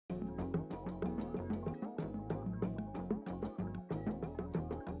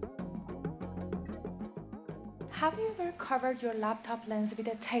Have you ever covered your laptop lens with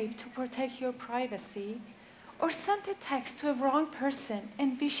a tape to protect your privacy? Or sent a text to a wrong person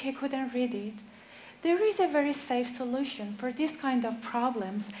and wish he couldn't read it? There is a very safe solution for this kind of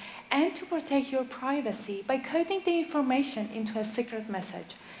problems and to protect your privacy by coding the information into a secret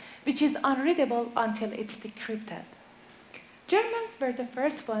message, which is unreadable until it's decrypted. Germans were the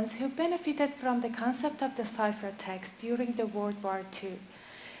first ones who benefited from the concept of the ciphertext during the World War II.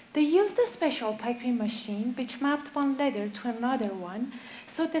 They used a special typing machine which mapped one letter to another one,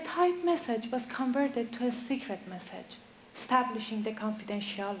 so the typed message was converted to a secret message, establishing the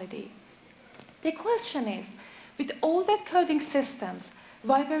confidentiality. The question is, with all that coding systems,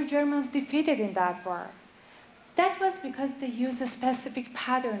 why were Germans defeated in that war? That was because they used a specific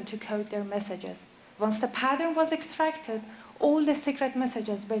pattern to code their messages. Once the pattern was extracted, all the secret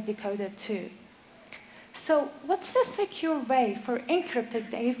messages were decoded too. So, what's the secure way for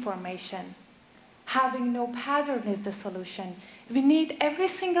encrypting the information? Having no pattern is the solution. We need every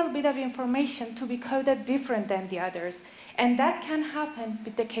single bit of information to be coded different than the others, and that can happen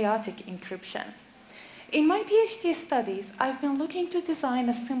with the chaotic encryption. In my PhD studies, I've been looking to design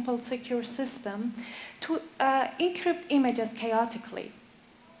a simple, secure system to encrypt images chaotically.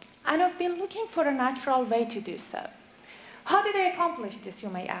 And I've been looking for a natural way to do so. How did I accomplish this, you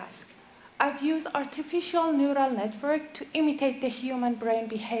may ask? I've used artificial neural network to imitate the human brain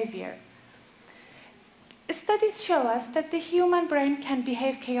behavior. Studies show us that the human brain can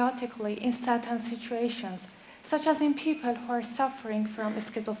behave chaotically in certain situations, such as in people who are suffering from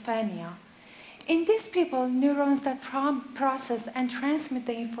schizophrenia. In these people, neurons that process and transmit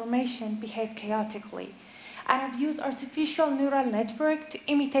the information behave chaotically. And I've used artificial neural network to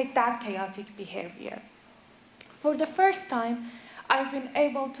imitate that chaotic behavior. For the first time, I've been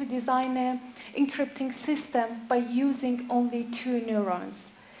able to design an encrypting system by using only 2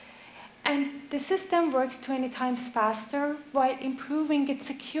 neurons. And the system works 20 times faster while improving its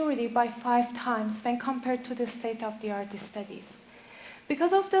security by 5 times when compared to the state-of-the-art studies.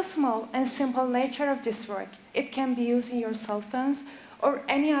 Because of the small and simple nature of this work, it can be used in your cell phones or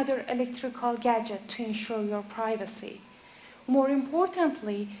any other electrical gadget to ensure your privacy. More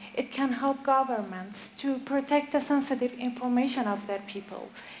importantly, it can help governments to protect the sensitive information of their people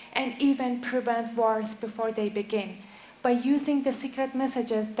and even prevent wars before they begin by using the secret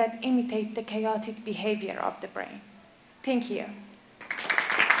messages that imitate the chaotic behavior of the brain. Thank you.